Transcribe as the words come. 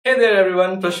Hey there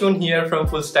everyone, Prashun here from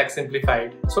Full Stack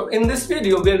Simplified. So in this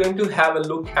video, we are going to have a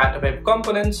look at web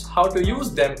components, how to use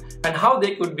them, and how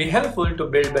they could be helpful to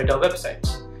build better websites.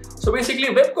 So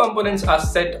basically, web components are a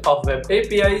set of web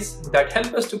APIs that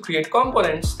help us to create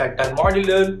components that are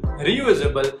modular,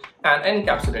 reusable, and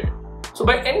encapsulated. So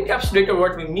by encapsulated,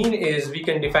 what we mean is we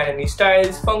can define any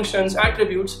styles, functions,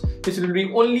 attributes which will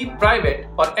be only private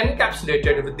or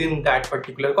encapsulated within that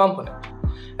particular component.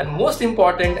 And most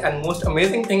important and most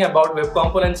amazing thing about web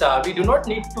components are we do not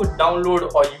need to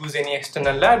download or use any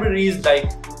external libraries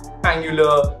like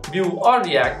Angular, Vue or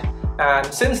React.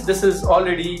 And since this is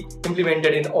already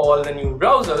implemented in all the new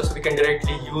browsers, we can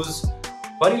directly use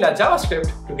vanilla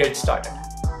JavaScript to get started.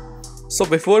 So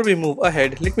before we move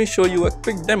ahead, let me show you a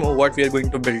quick demo what we are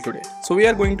going to build today. So we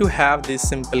are going to have these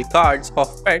simple cards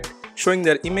of pet showing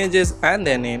their images and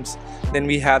their names. Then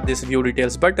we have this view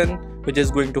details button, which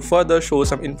is going to further show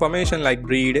some information like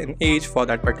breed and age for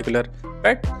that particular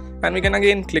pet. And we can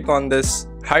again click on this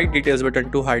hide details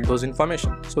button to hide those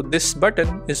information. So this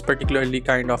button is particularly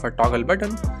kind of a toggle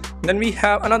button. Then we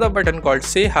have another button called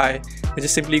say hi, which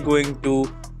is simply going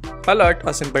to alert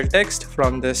a simple text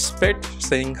from this pet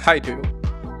saying hi to you.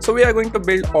 So we are going to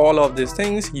build all of these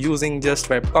things using just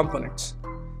web components.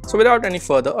 So without any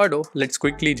further ado, let's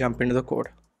quickly jump into the code.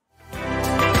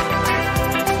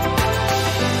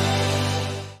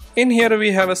 In here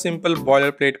we have a simple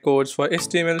boilerplate codes for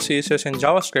HTML, CSS and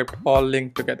JavaScript all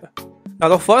linked together. Now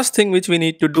the first thing which we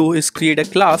need to do is create a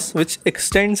class which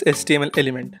extends HTML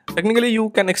element. Technically you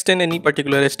can extend any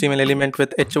particular HTML element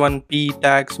with h1p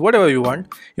tags, whatever you want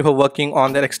if you're working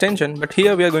on that extension, but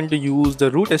here we are going to use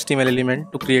the root HTML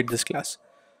element to create this class.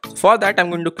 So for that I'm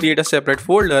going to create a separate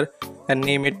folder and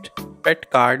name it pet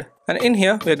card, and in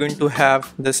here we are going to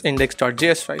have this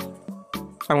index.js file.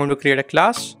 I'm going to create a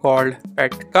class called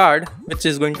pet card which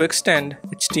is going to extend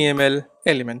HTML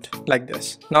element like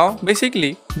this. Now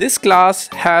basically this class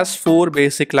has four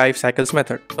basic life cycles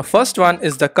method. The first one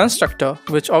is the constructor,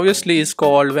 which obviously is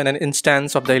called when an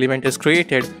instance of the element is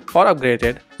created or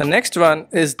upgraded. The next one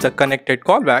is the connected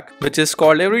callback, which is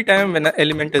called every time when an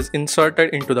element is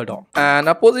inserted into the DOM. And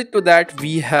opposite to that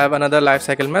we have another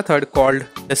lifecycle method called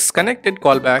disconnected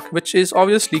callback, which is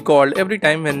obviously called every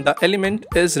time when the element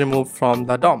is removed from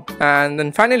the DOM. And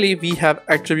then finally we have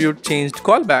attribute changed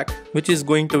callback, which is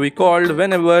going to be called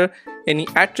whenever any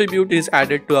attribute is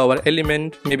added to our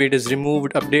element, maybe it is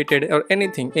removed, updated or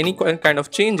anything, any kind of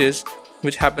changes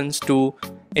which happens to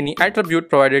any attribute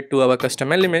provided to our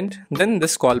custom element, then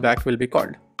this callback will be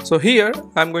called. So here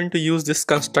I'm going to use this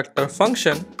constructor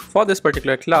function for this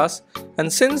particular class,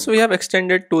 and since we have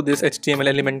extended to this HTML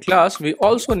element class, we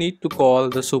also need to call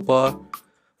the super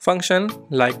function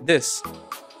like this.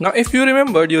 Now if you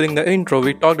remember during the intro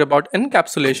we talked about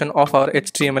encapsulation of our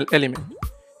HTML element.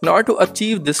 In order to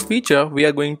achieve this feature, we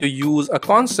are going to use a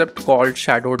concept called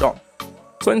shadow DOM.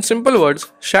 So in simple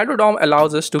words, shadow DOM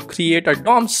allows us to create a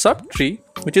DOM subtree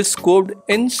which is scoped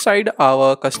inside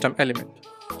our custom element.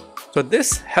 So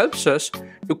this helps us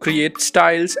to create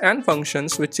styles and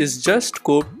functions which is just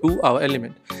scoped to our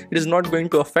element. It is not going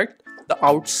to affect the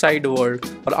outside world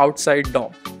or outside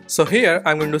DOM. So here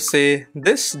I'm going to say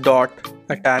this dot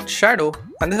attach shadow,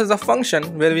 and this is a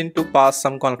function where we need to pass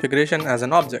some configuration as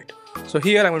an object. So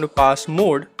here I'm going to pass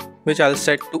mode, which I'll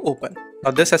set to open.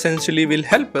 Now this essentially will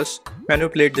help us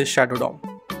manipulate this shadow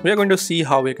DOM. We are going to see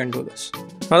how we can do this.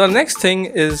 Now the next thing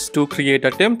is to create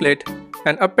a template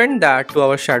and append that to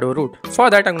our shadow root. For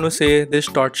that I'm going to say this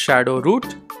dot shadow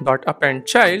root dot append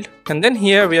child, and then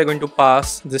here we are going to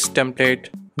pass this template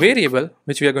variable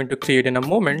which we are going to create in a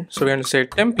moment. So we're going to say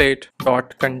template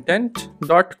dot content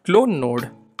dot clone node.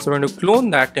 So we're going to clone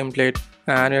that template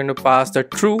and we're going to pass the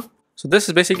true. So this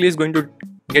is basically going to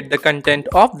get the content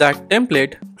of that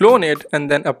template, clone it and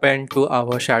then append to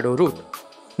our shadow root.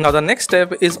 Now the next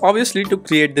step is obviously to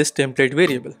create this template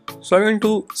variable. So I'm going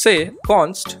to say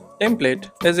const template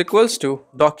is equals to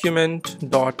document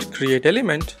dot create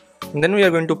element, and then we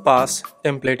are going to pass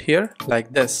template here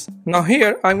like this. Now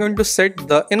here I'm going to set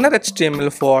the inner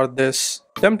HTML for this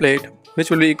template, which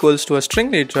will be equals to a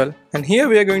string literal, and here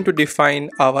we are going to define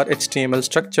our HTML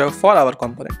structure for our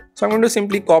component. So I'm going to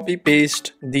simply copy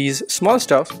paste these small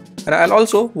stuff, and I'll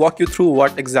also walk you through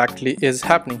what exactly is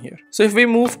happening here. So if we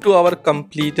move to our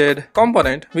completed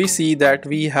component, we see that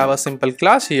we have a simple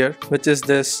class here, which is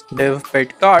this div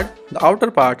pet card, the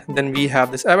outer part, then we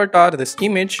have this avatar, this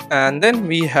image, and then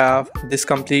we have this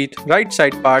complete right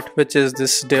side part, which is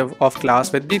this div of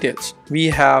class with details. We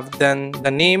have then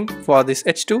the name for this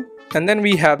h2, and then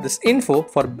we have this info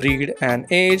for breed and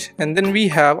age, and then we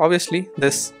have obviously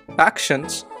this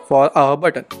actions for our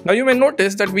button. Now you may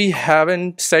notice that we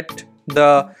haven't set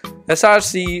the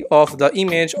src of the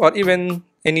image or even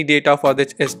any data for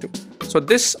this h2. So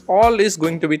this all is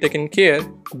going to be taken care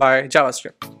by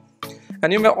JavaScript.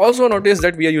 And you may also notice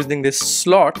that we are using this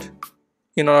slot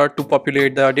in order to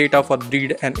populate the data for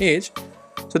breed and age.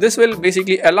 So this will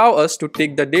basically allow us to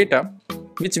take the data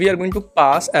which we are going to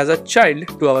pass as a child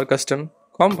to our custom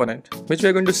component, which we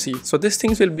are going to see. So these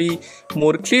things will be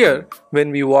more clear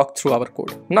when we walk through our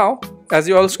code. Now, as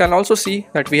you also can also see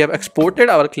that we have exported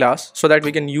our class so that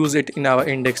we can use it in our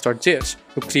index.js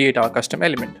to create our custom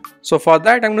element. So for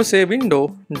that, I'm going to say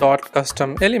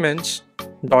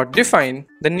window.customelements.define.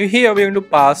 Then here we are going to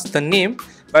pass the name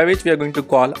by which we are going to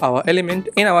call our element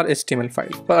in our HTML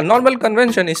file. So a normal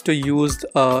convention is to use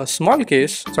a small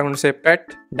case. So I'm going to say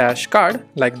pet-card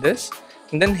like this.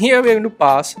 And then here we are going to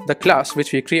pass the class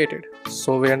which we created.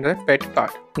 So we are in the pet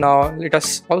card. Now let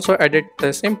us also edit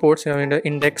this imports in the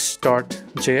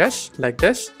index.js like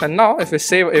this. And now if we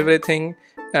save everything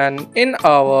and in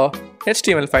our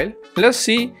HTML file, let's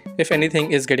see if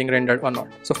anything is getting rendered or not.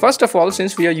 So first of all,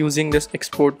 since we are using this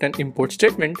export and import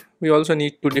statement, we also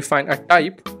need to define a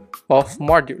type of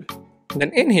module.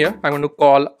 Then in here, I'm going to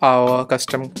call our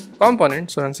custom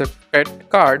component. So I'm going to say pet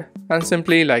card and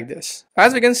simply like this.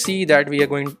 As we can see that we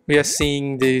are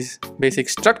seeing this basic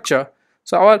structure.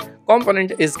 So our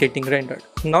component is getting rendered.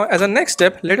 Now as a next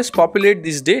step, let us populate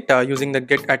this data using the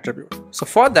get attribute. So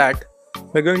for that,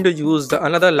 we're going to use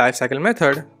another lifecycle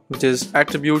method, which is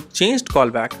attribute changed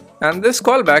callback. And this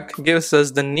callback gives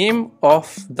us the name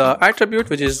of the attribute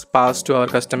which is passed to our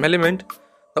custom element,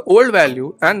 the old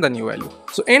value and the new value.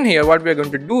 So in here, what we are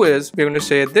going to do is we're going to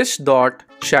say this dot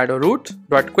shadow root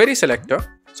dot query selector.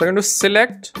 So I'm going to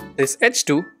select this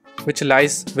h2 which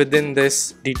lies within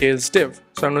this details div.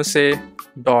 So I'm going to say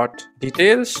dot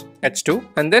details h2,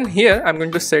 and then here I'm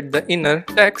going to set the inner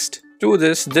text to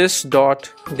this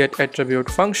dot get attribute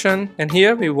function, and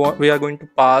here we are going to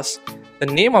pass the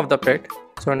name of the pet.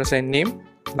 So I'm going to say name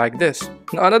like this.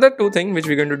 Now another two thing which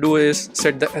we're going to do is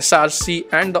set the src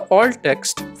and the alt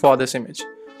text for this image.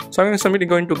 So I'm simply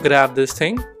going to grab this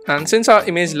thing, and since our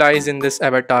image lies in this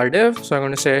avatar div, so I'm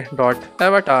going to say dot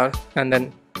avatar and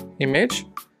then image.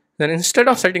 Then instead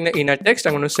of setting the inner text,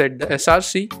 I'm going to set the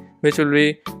src which will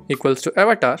be equals to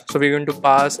avatar. So we're going to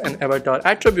pass an avatar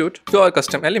attribute to our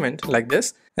custom element like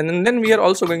this, and then we are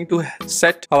also going to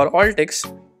set our alt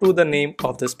text to the name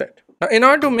of this pet. Now in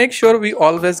order to make sure we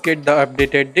always get the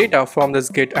updated data from this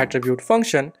get attribute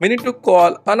function, we need to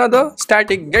call another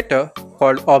static getter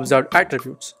called observed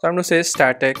attributes. So I'm going to say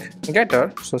static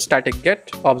getter, so static get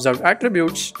observed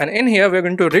attributes, and in here we're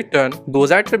going to return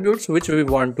those attributes which we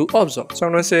want to observe. So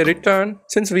I'm going to say return,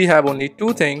 since we have only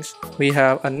two things, we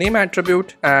have a name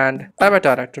attribute and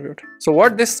avatar attribute. So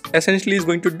what this essentially is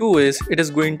going to do is it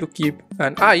is going to keep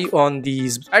an eye on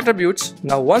these attributes.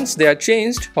 Now once they are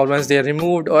changed or once they are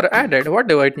removed or added,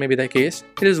 whatever it may be the case,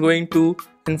 it is going to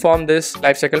inform this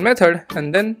lifecycle method,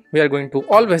 and then we are going to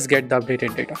always get the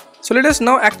updated data. So let us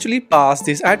now actually pass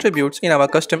these attributes in our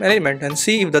custom element and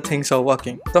see if the things are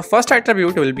working. The first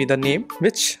attribute will be the name,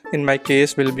 which in my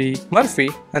case will be Murphy,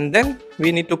 and then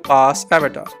we need to pass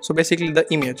avatar, so basically the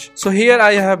image. So here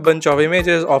I have bunch of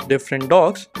images of different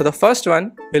dogs. So the first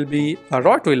one will be a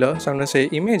Rottweiler, so I'm going to say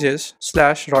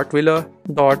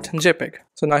images/Rottweiler.jpg.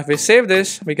 So now if we save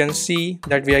this, we can see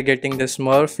that we are getting this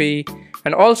Murphy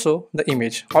and also the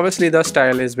image. Obviously the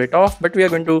style is a bit off, but we are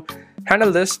going to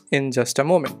handle this in just a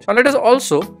moment. Now let us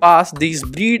also pass these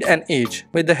breed and age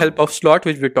with the help of slot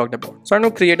which we talked about. So I'm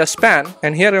going to create a span,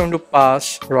 and here I'm going to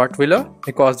pass Rottweiler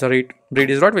because the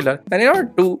breed is Rottweiler. And in order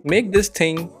to make this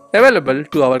thing available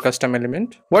to our custom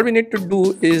element, what we need to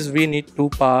do is we need to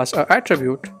pass an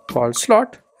attribute called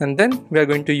slot, and then we are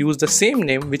going to use the same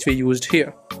name which we used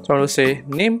here. So I'm going to say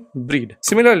name breed.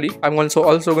 Similarly, I'm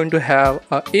also going to have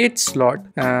a age slot,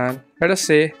 and let us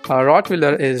say our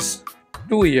Rottweiler is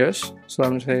 2 years. So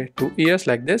I'm going to say 2 years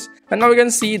like this. And now we can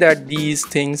see that these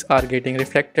things are getting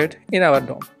reflected in our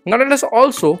DOM. Now let us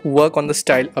also work on the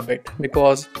style a bit,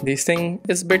 because this thing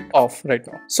is a bit off right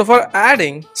now. So for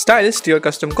adding styles to your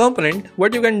custom component,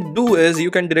 what you can do is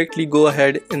you can directly go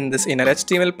ahead in this inner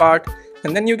HTML part,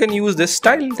 and then you can use this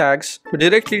style tags to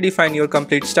directly define your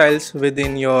complete styles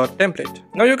within your template.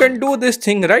 Now you can do this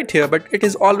thing right here, but it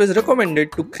is always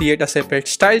recommended to create a separate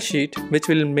style sheet which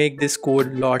will make this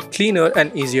code a lot cleaner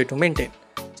and easier to maintain.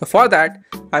 So for that,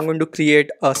 I'm going to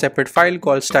create a separate file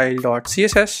called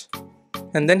style.css,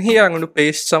 and then here I'm going to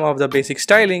paste some of the basic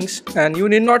stylings, and you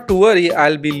need not to worry,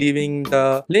 I'll be leaving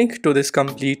the link to this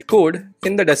complete code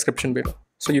in the description below.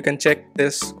 So you can check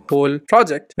this whole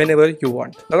project whenever you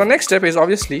want. Now the next step is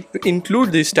obviously to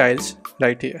include these styles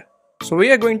right here. So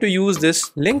we are going to use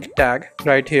this link tag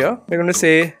right here. We're going to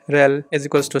say rel is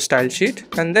equals to style sheet,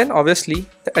 and then obviously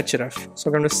the href. So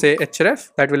we're going to say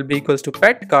href that will be equals to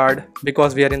pet card,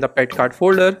 because we are in the pet card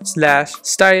folder, /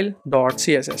 style.css.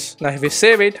 Now if we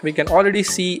save it, we can already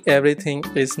see everything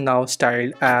is now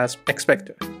styled as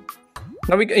expected.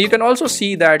 Now you can also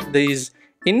see that these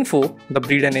info, the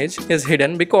breed and age, is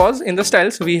hidden because in the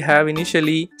styles we have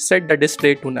initially set the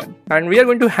display to none, and we are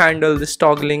going to handle this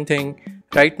toggling thing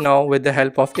right now with the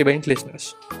help of event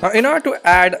listeners. Now in order to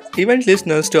add event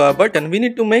listeners to our button, we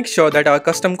need to make sure that our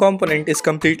custom component is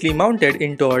completely mounted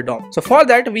into our DOM. So for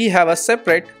that we have a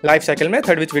separate lifecycle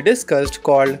method which we discussed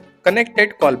called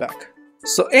connected callback.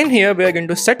 So in here we are going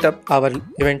to set up our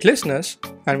event listeners,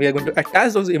 and we are going to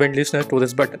attach those event listeners to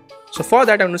this button. So for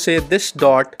that I'm going to say this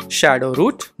dot shadow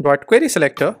root dot query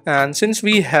selector, and since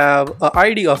we have a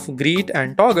ID of greet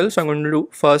and toggle, so I'm going to do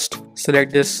first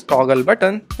select this toggle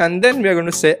button, and then we are going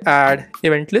to say add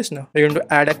event listener. We're going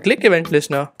to add a click event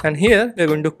listener, and here we're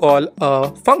going to call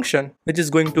a function which is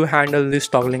going to handle this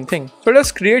toggling thing. So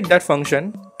let's create that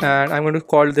function, and I'm going to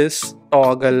call this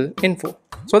toggle info.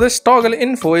 So this toggle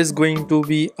info is going to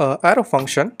be an arrow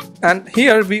function, and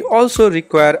here we also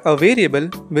require a variable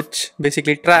which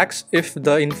basically tracks if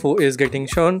the info is getting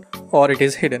shown or it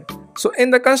is hidden. So in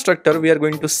the constructor we are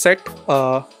going to set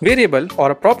a variable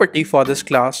or a property for this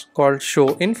class called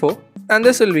show info, and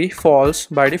this will be false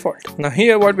by default. Now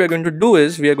here what we are going to do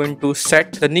is we are going to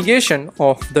set the negation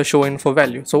of the show info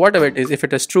value. So whatever it is, if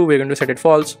it is true we are going to set it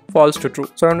false to true.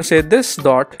 So I'm going to say this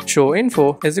dot show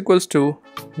info is equals to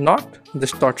not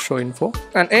this dot show info,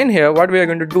 and in here what we are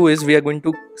going to do is we are going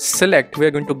to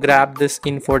grab this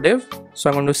info div. So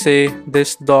I'm going to say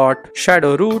this dot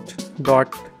shadow root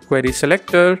dot query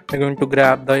selector. We're going to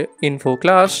grab the info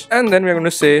class, and then we're going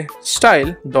to say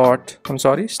style dot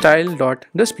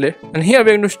display, and here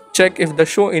we're going to check if the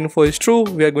show info is true.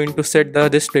 We are going to set the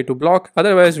display to block,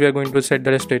 otherwise we are going to set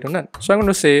the display to none. So I'm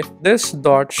going to say this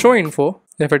dot show info.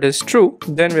 If it is true,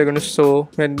 then we're going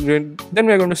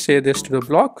to say this to the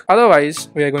block, otherwise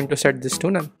we are going to set this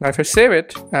to none. Now if you save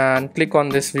it and click on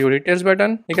this view details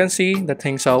button, you can see that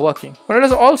things are working. But let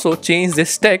us also change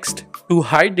this text to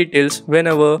hide details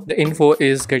whenever the info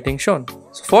is getting shown.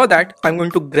 So for that I'm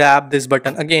going to grab this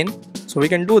button again. So we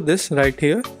can do this right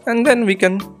here, and then we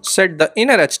can set the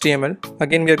inner HTML.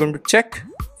 Again we are going to check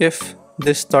if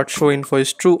this dot show info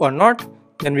is true or not.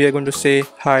 Then we are going to say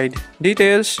hide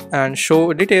details and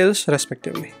show details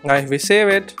respectively. Now if we save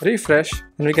it, refresh,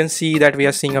 and we can see that we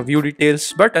are seeing a view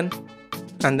details button,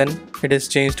 and then it is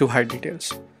changed to hide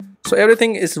details. So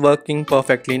everything is working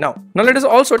perfectly now. Now let us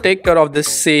also take care of this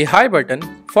say hi button.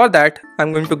 For that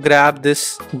I'm going to grab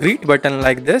this greet button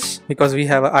like this, because we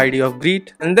have an ID of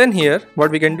greet, and then here what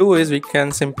we can do is we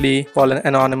can simply call an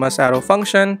anonymous arrow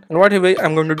function, and what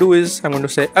I'm going to do is I'm going to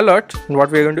say alert, and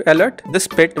what we are going to alert, this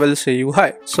pet will say you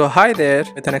hi. So hi there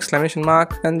with an exclamation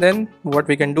mark, and then what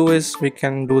we can do is we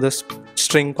can do this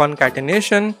string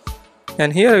concatenation,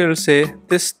 and here we will say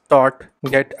this dot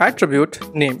get attribute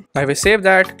name. Now if we save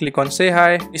that, click on say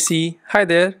hi, we see hi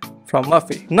there from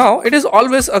Murphy. Now it is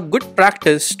always a good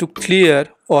practice to clear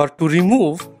or to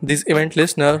remove this event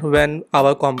listener when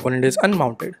our component is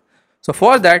unmounted. So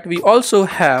for that we also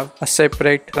have a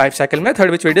separate lifecycle method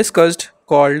which we discussed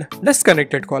called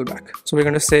disconnected callback. So we're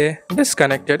going to say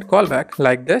disconnected callback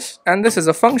like this, and this is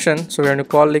a function, so we're going to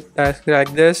call it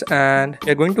like this, and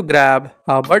we're going to grab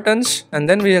our buttons, and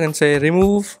then we can say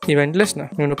remove event listener.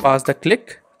 We're going to pass the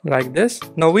click like this.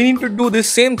 Now we need to do the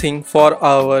same thing for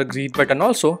our greet button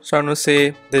also. So I'm going to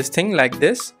say this thing like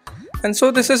this, and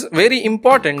so this is very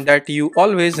important that you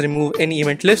always remove any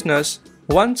event listeners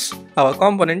once our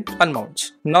component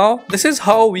unmounts. Now this is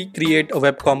how we create a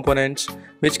web components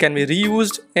which can be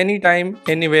reused anytime,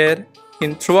 anywhere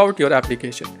throughout your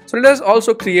application. So let us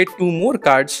also create two more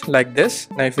cards like this.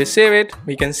 Now if we save it,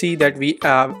 we can see that we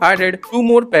have added two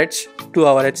more pets to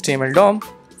our HTML DOM,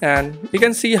 and we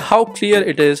can see how clear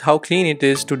it is, how clean it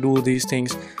is to do these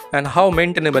things, and how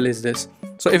maintainable is this.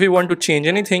 So if we want to change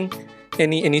anything,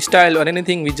 any style or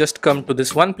anything, we just come to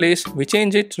this one place, we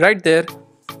change it right there,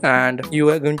 and you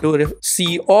are going to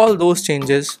see all those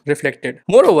changes reflected.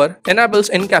 Moreover, enables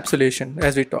encapsulation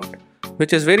as we talked,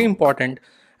 which is very important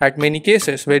at many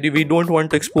cases where we don't want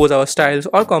to expose our styles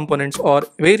or components or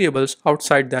variables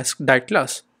outside that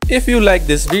class. If you like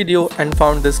this video and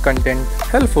found this content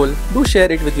helpful, do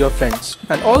share it with your friends,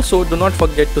 and also do not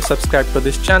forget to subscribe to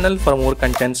this channel for more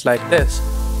contents like this.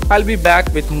 I'll be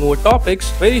back with more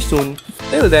topics very soon.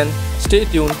 Till then, stay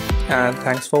tuned and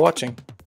thanks for watching.